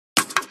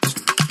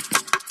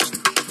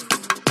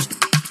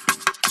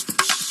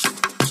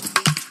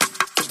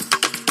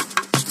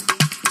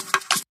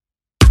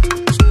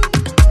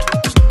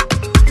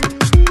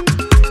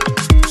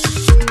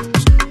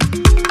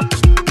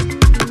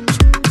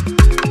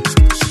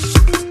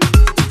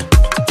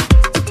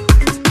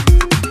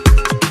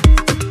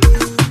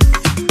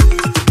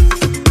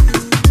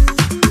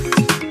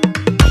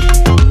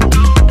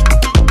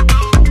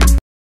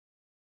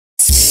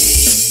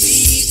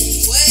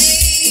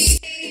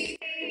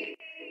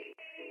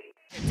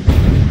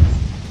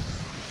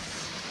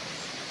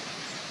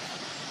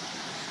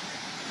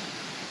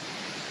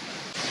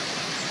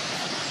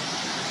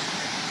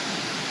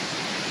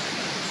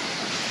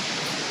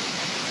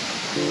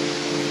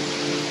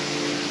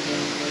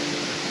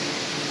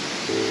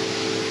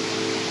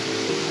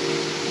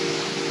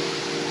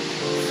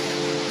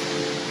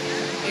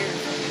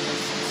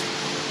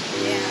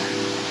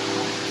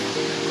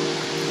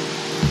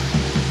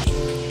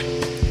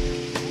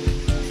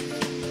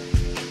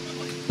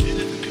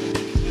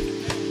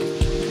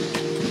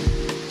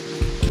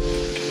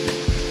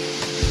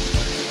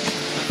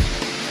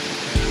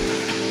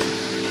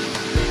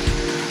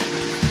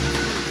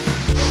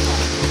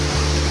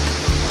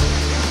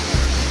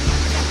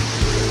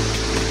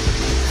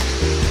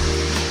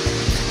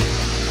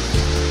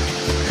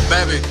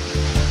baby.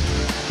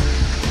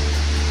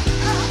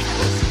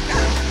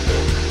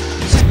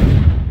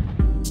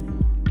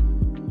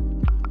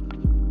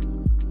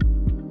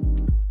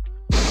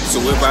 So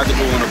we're about to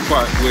go on a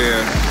part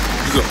where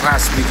you could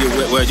possibly get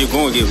wet. Well, you're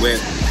going to get wet.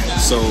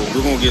 So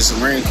we're going to get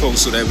some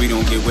raincoats so that we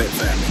don't get wet,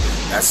 family.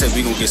 I said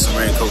we're going to get some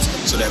raincoats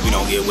so that we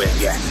don't get wet,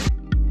 yeah.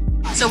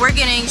 So we're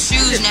getting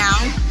shoes now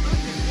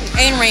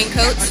and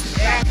raincoats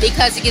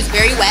because it gets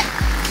very wet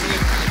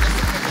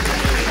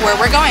where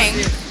we're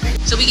going.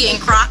 So we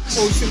getting Crocs.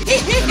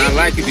 And I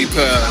like it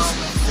because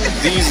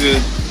these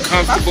are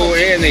comfortable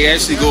and they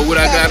actually go with what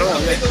I got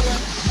on.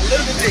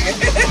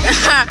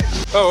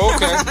 Oh,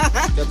 okay.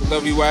 Got the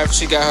lovely wife.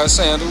 She got her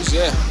sandals.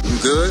 Yeah. You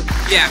good?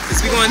 Yeah,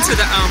 because we're going to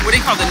the, what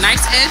they call the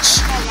knife's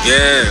edge.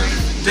 Yeah.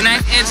 The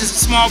knife's edge is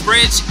a small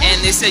bridge,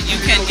 and they said you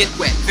can get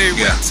wet, very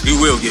wet. You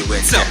will get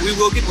wet. So we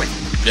will get wet.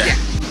 Yeah.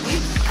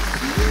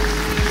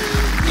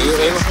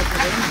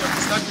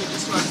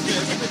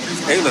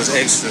 Ayla's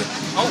extra.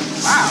 Oh,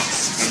 wow.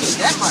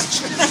 That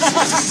much.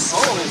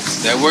 Oh.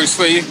 That works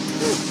for you?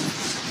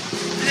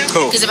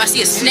 Cool. Because if I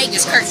see a snake,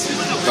 it's cursing.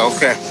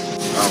 Okay.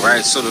 All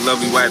right, so the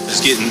lovely wife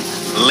is getting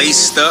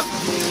laced up,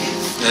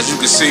 as you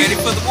can see. Ready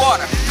for the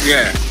water.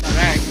 Yeah. All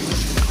right.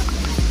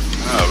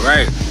 All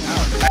right.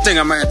 I think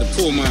I might have to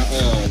pull my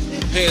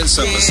pants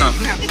up or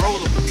something.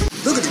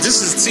 Look at this.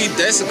 See,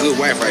 that's a good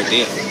wife right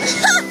there.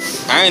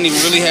 I ain't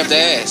even really have to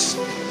ask.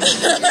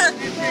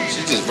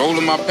 She just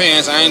rolling my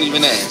pants. I ain't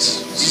even ask.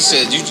 She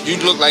said, "You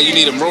look like you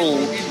need them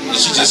rolled," and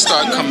she just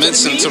started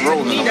commencing to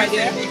rolling them.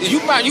 You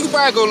can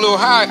probably go a little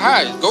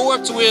high. Go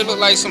up to where it look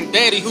like some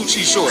daddy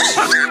hoochie shorts.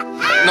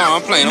 No,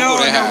 I'm playing. Don't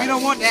go that high. We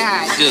don't want that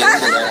high. Yeah, don't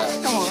go that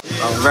high. Come on.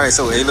 All right,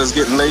 so Ayla's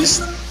getting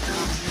laced.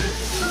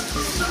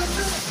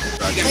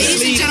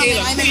 Ladies and gentlemen,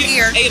 I'm in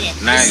here.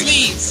 Nice.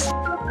 Sleeves.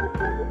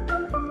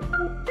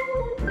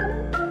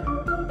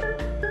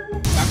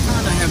 I'm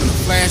kind of having a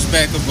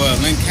flashback of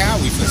Lynn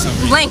Cowie for some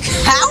reason. Lynn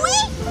Cowie?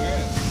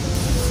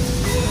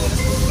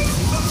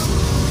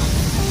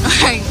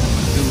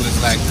 It was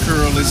like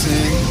curl this in.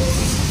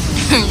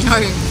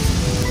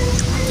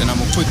 Then I'm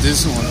gonna put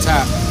this on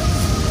top.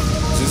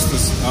 Just for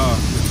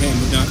the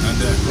camera done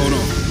under. Hold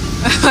on.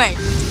 Wait.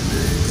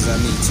 Cause I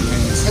need two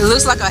hands. It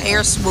looks like a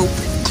hair swoop.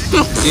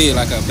 Yeah,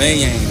 like a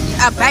bang.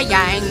 A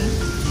bang.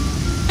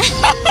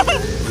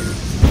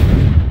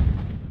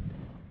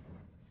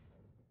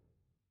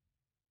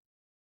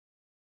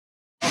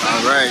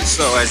 All right,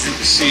 so as you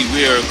can see,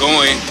 we are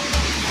going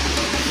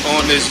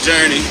on this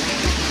journey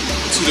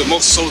to the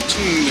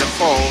Mosi-o-Tunya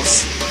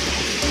Falls.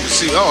 You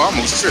see, oh, I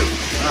almost tripped.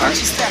 All right.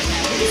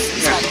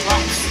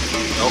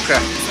 Okay.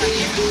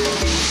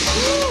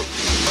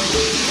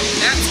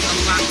 That's a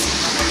lot.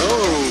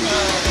 Oh.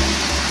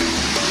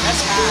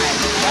 That's high.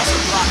 That's a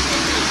rock.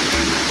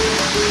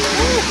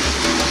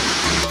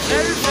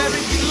 Very,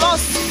 very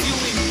close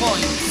viewing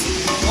point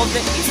of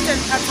the Eastern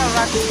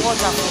Cataract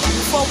waterfall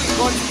before we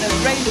go to the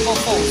Rainbow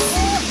Falls.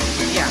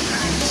 Yeah.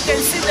 You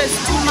can see there's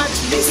too much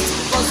mist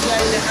because we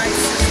are in the high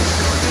season.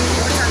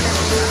 Water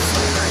level is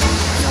so high.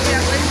 So we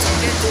are going to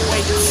get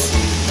wet.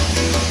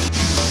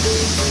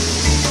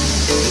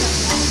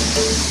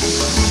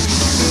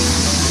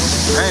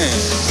 Man.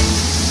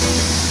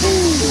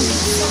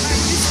 So at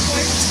this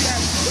point, we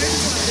are going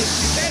to the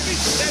very,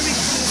 very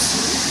close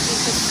to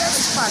the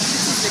first part,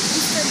 which is the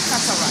Eastern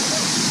Cataract.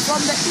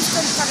 From the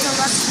Eastern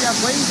Cataract, we are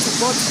going to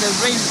go to the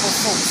Rainbow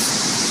Falls.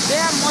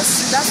 There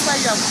mostly, that's why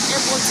you are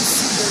able to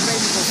see the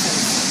Rainbow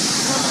Falls.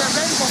 From the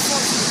Rainbow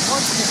Falls, we go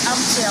to the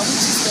armchair,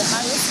 which is the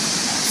highest.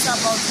 It's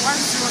about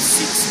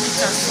 106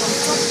 meters from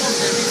top of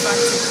the river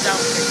to down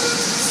the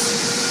mountains.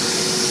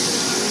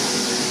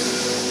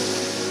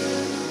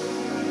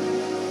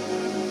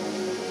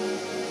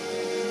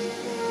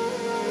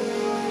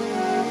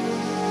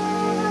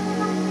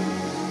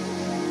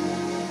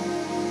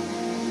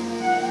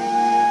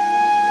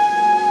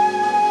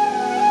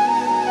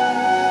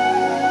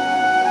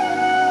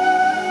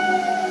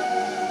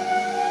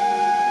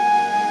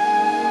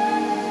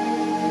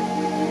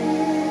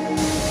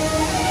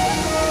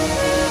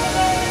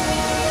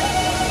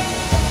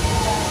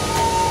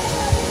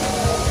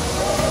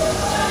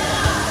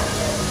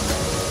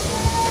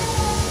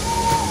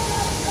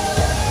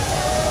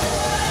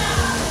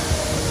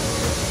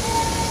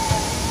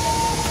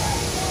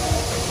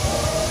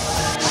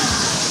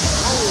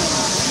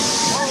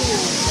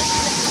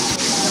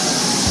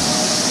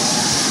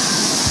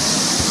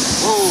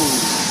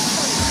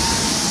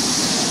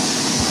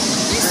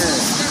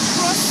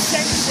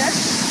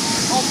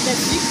 The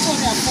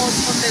Victoria Falls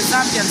on the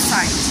Zambian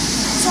side.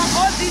 So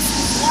all this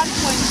is 1.2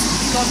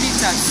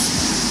 kilometers.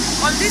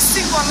 On this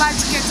single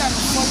large curtain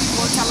of holy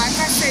water, like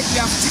I said,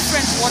 we have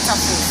different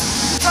waterfalls.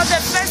 So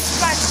the first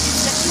part is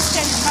the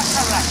Eastern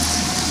Cataract,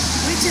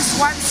 which is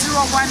 101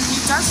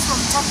 meters from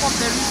top of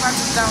the river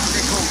to down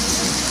the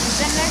gorge.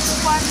 The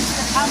next one is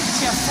the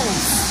Armchair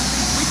Falls,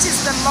 which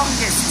is the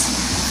longest.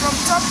 From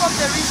top of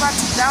the river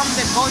to down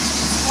the gorge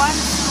is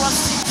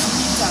 106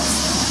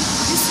 meters.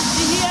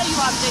 Here you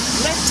have the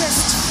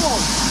greatest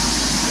fall,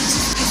 which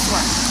is this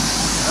one.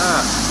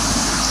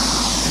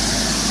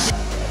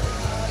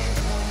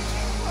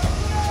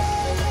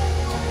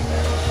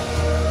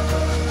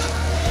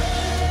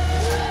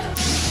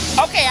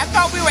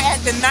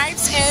 at the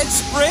Knife's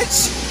Edge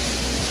Bridge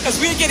because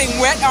we're getting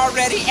wet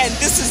already, and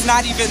this is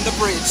not even the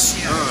bridge.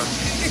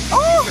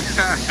 Oh!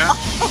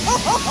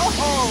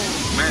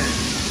 Man.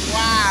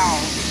 Wow.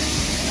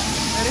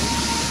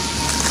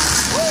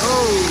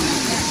 Oh.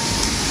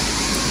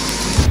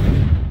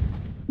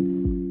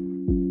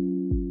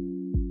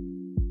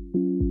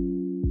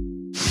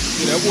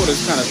 Yeah, that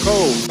water's kind of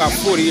cold. About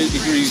 48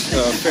 degrees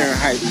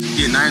Fahrenheit.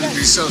 Yeah, 9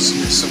 degrees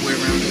Celsius, somewhere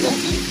around there.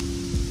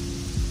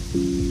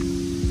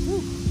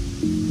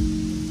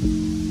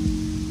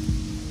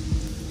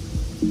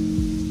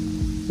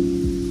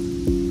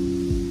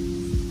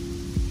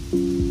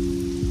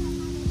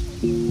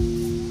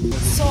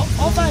 So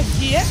over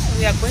here,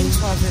 we are going to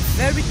have a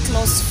very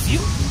close view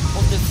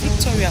of the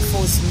Victoria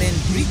Falls main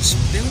bridge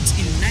built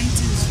in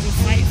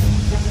 1905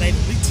 by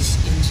British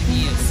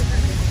engineers.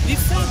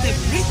 Before the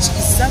bridge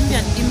is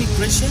Zambian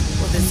immigration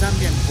or the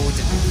Zambian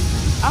border.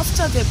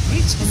 After the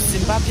bridge is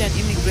Zimbabwean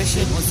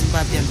immigration or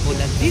Zimbabwean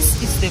border. This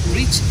is the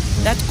bridge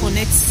that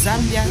connects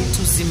Zambia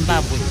to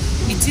Zimbabwe.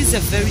 It is a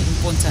very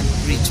important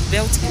bridge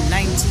built in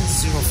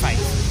 1905.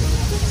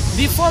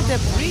 Before the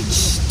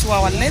bridge, to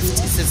our left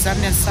is the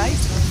Zambian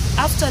side.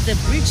 After the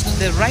bridge, to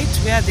the right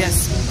where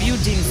there's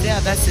buildings there,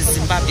 that's the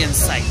Zimbabwean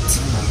side.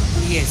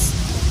 Yes.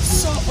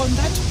 So on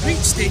that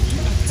bridge, they do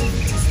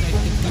activities like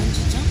the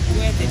bungee jump,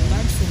 where they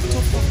land from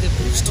top of the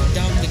bridge to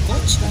down the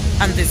gorge,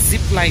 and the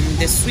zip line,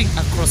 they swing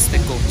across the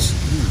gorge.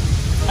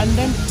 And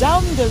then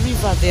down the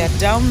river, they are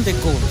down the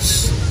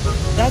gorge.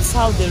 That's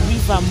how the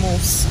river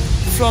moves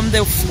from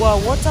the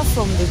water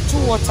from the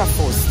two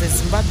waterfalls, the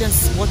Zimbabwean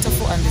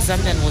waterfall and the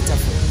Zambian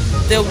waterfall.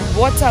 The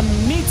water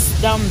meets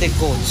down the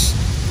gorge,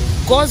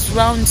 goes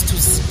round to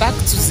back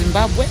to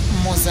Zimbabwe,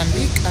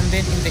 Mozambique, and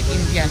then in the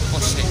Indian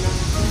Ocean.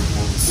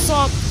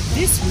 So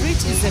this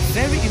bridge is a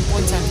very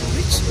important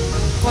bridge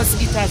because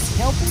it has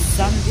helped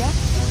Zambia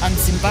and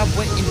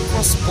Zimbabwe in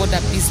cross-border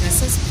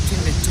businesses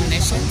between the two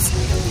nations,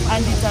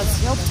 and it has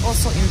helped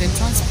also in the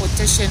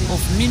transportation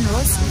of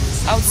minerals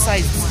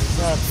outside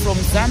from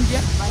Zambia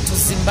to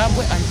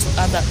Zimbabwe and to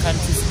other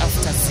countries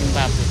after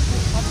Zimbabwe.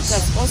 It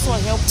has also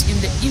helped in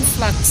the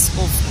influx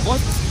of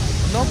both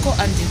local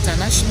and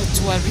international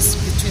tourists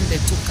between the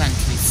two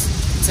countries.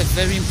 It's a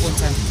very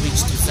important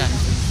bridge to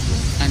Zambia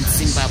and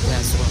Zimbabwe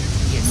as well.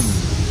 Yes.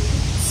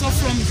 So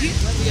from here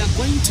we are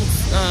going to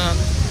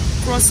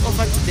cross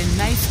over to the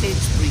Knife's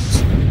Edge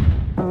Bridge.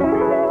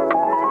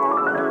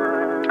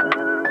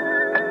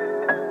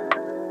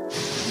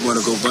 You want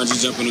to go bungee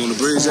jumping on the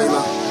bridge,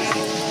 Ayla?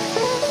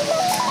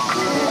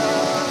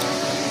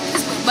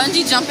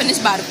 Bungee jumping is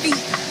by the feet.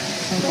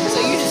 So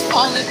you just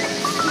falling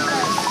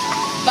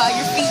by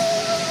your feet.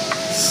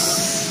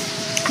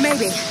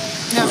 Maybe.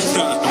 No.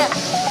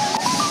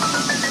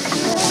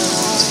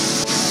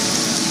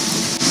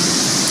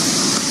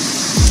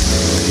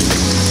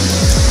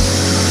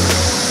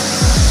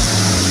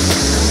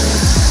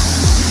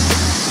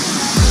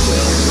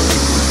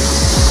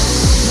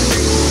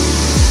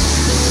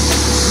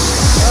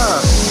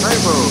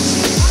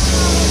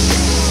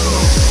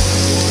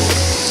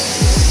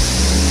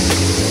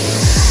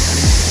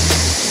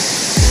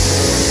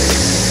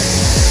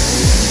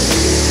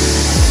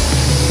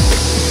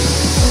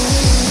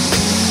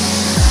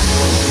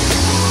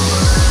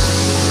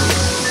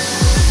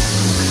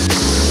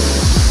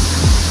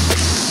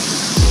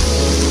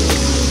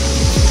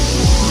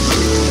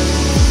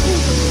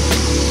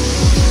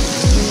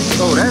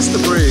 Oh, that's the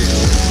bridge.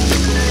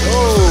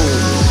 Oh.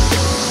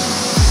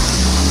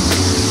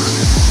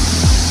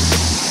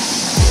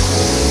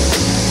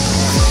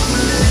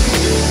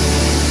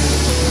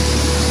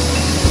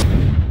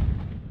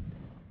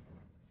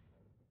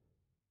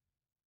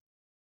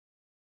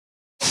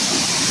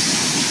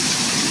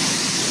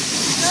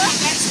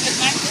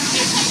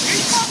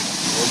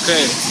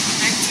 Okay.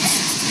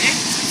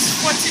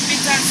 40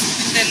 meters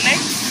in the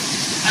length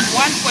and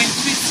 1.30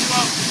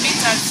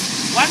 meters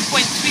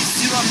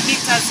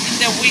in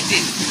the width,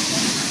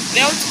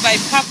 built by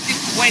Public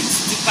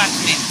Works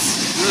Department.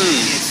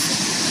 Yes.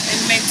 And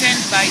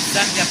maintained by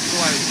Zambia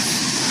Quarries.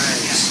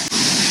 Nice.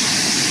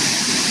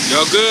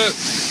 Y'all good?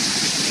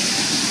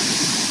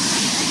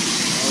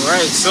 All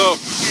right, so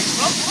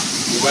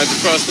we're about to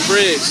cross the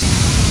bridge.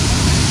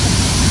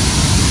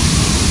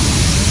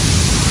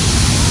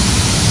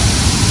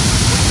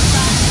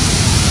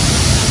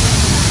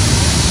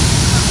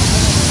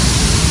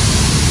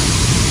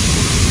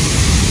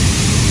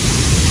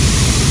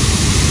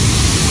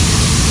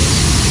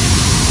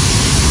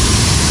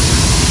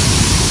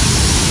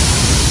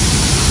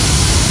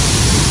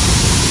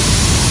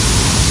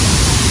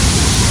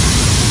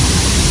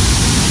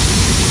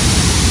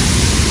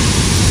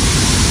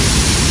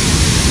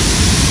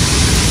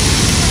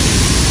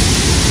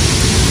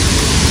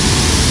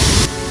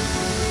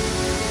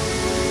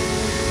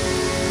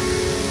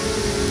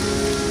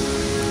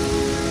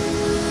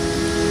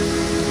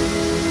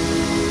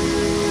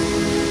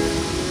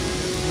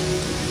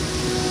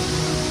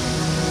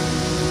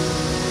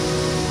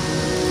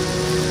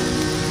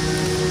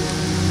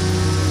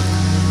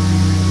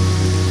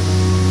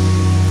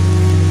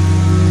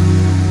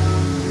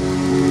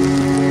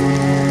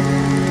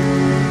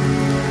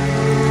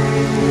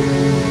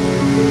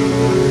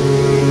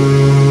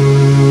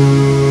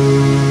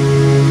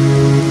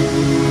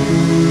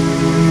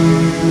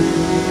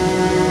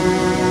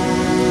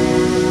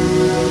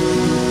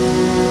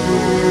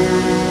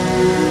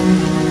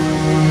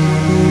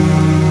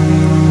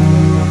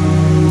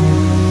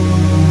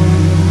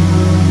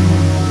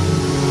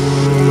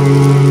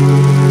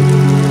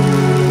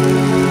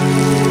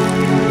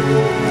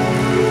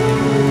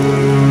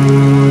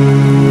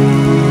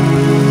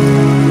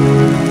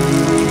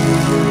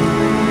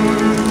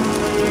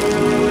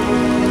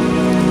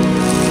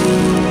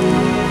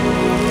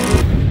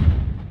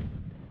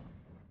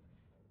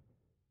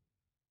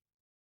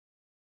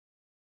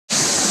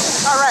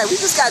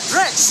 just got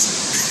drenched.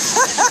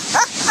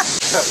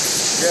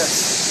 Yeah,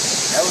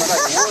 that was like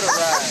a water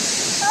ride.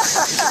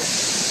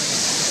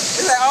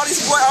 It's like all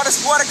this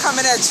water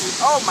coming at you.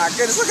 Oh my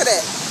goodness, look at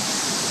that.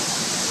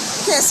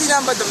 You can't see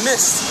nothing but the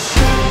mist.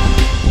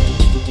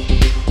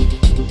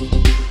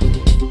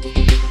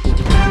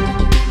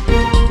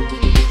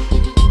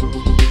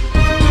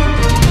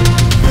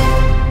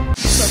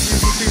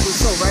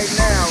 Right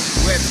now,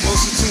 we're at the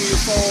Mosi Oa Tunya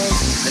Falls.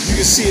 As you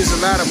can see, there's a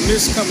lot of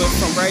mist coming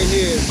from right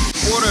here.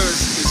 Water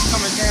is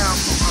coming down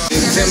from the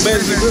Zambia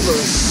River.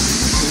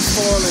 It's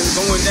falling,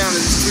 going down,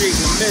 and it's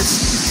creating a mist.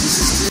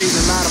 This is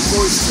creating a lot of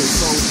moisture.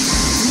 So,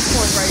 dew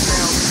point right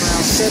now is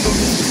around 70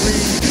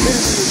 degrees.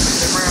 Humidity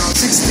is around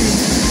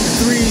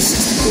 63,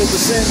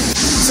 64%.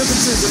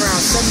 Temperature is around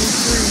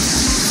 73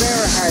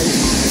 Fahrenheit.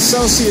 And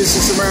Celsius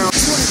is around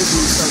 20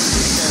 degrees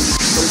Celsius.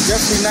 So it's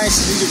definitely nice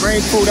to do your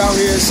raincoat out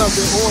here or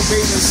something, or a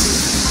bathing suit,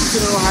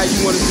 depending on how you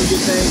want to do your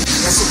thing.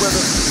 That's the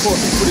weather for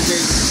today.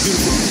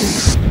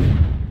 Beautiful.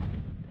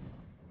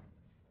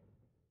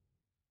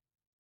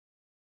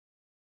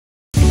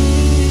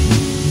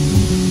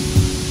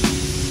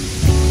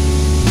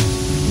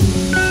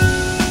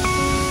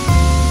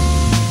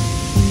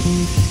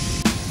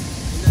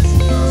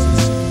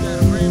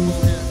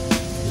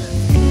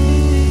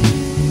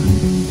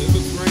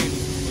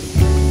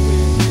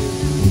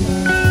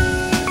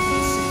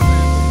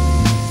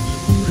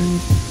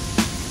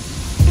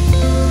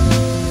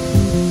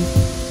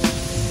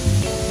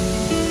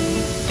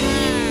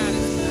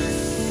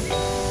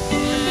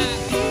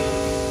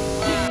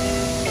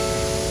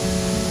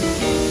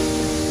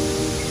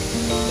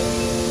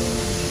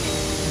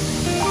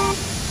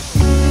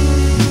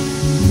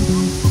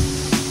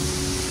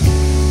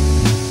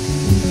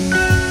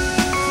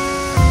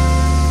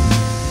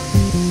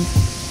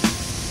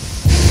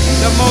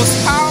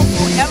 Most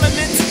powerful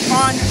element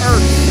on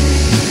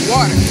earth,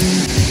 water.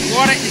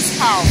 Water is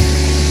powerful.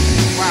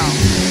 Wow.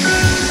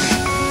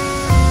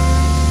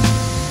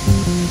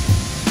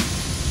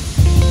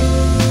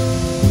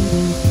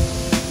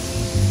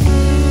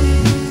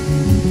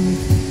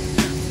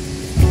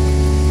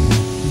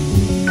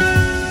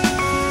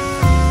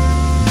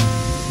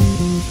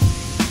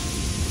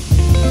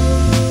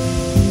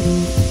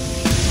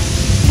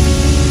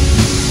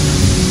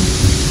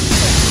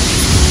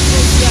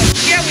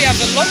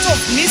 A lot of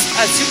mist,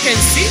 as you can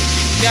see.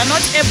 We are not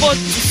able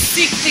to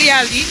see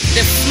clearly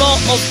the flow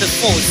of the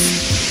falls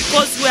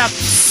because we are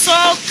so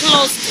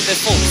close to the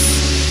falls.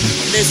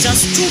 There's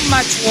just too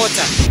much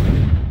water.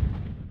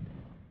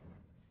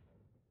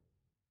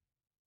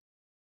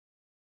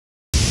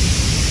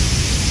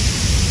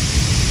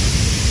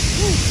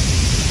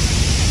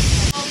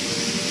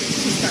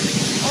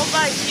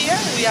 Over here,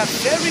 we are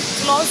very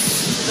close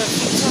to the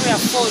Victoria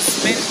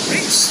Falls main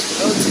bridge,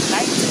 built in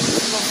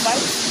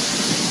 1905.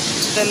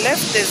 To the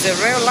left there's a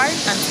rail line,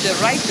 and to the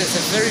right there's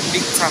a very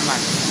big tarmac.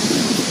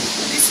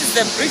 This is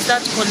the bridge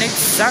that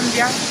connects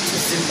Zambia to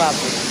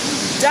Zimbabwe.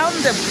 Down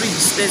the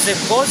bridge there's a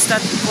gorge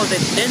that we call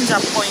the danger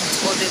point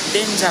or the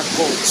danger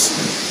gorge.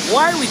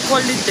 Why we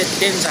call it the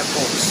danger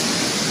gorge?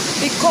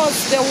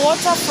 Because the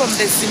water from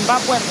the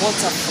Zimbabwean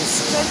waterfall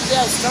straight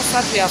there is just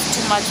that we have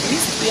too much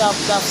mist. We have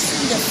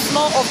seen the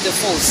flow of the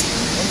falls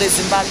on the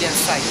Zimbabwean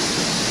side.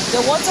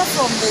 The water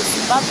from the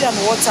Zimbabwean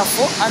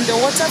waterfall and the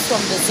water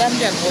from the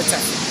Zambian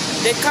waterfall,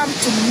 they come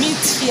to meet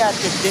here at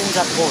the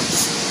danger gorge.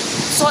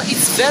 So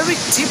it's very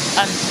deep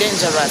and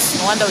dangerous.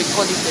 No wonder we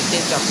call it the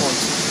danger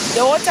gorge.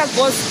 The water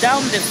goes down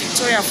the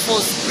Victoria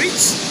Falls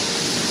Bridge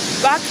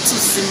back to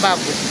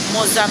Zimbabwe,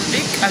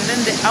 Mozambique, and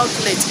then the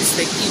outlet is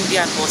the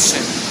Indian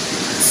Ocean.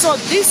 So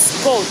this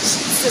gorge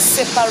is a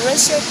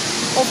separation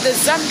of the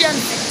Zambian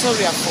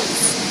Victoria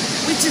Falls,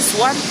 which is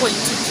 1.2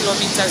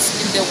 kilometers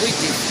in the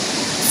width.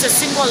 It's a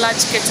single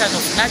large curtain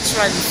of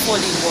naturally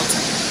falling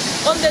water.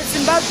 On the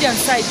Zimbabwean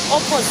side,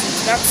 opposite,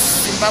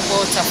 that's Zimbabwe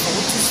waterfall,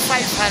 which is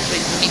 500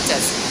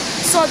 meters.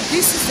 So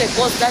this is the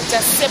gorge that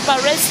just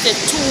separates the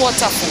two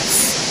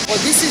waterfalls. Or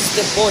this is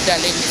the border,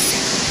 let me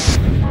see.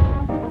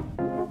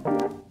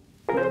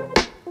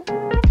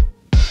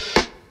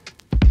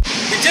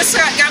 We just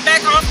got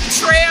back off the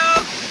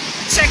trail,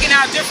 checking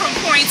out different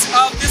points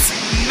of this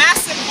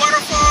massive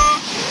waterfall.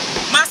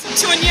 Mosi Oa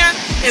Tunya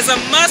is a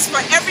must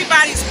for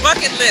everybody's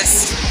bucket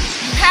list.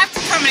 You have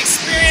to come and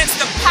experience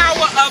the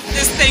power of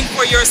this thing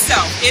for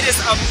yourself. It is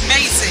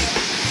amazing.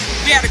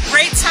 We had a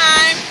great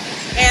time,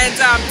 and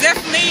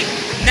definitely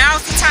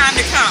now's the time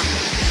to come.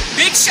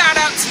 Big shout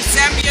out to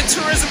Zambia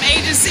Tourism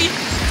Agency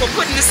for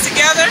putting this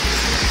together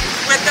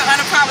with the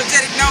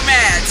Unapologetic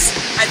Nomads.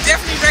 I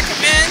definitely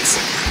recommend.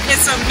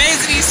 It's an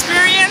amazing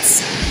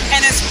experience,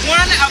 and it's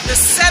one of the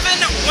 7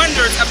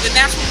 wonders of the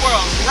natural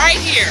world right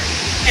here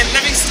in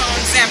Livingstone,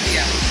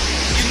 Zambia.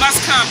 You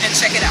must come and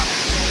check it out.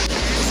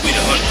 We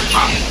the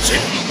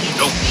Unapologetic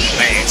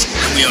Nomads,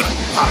 and we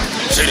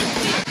Unapologetic.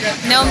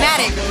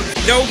 Nomadic.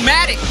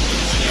 Nomadic.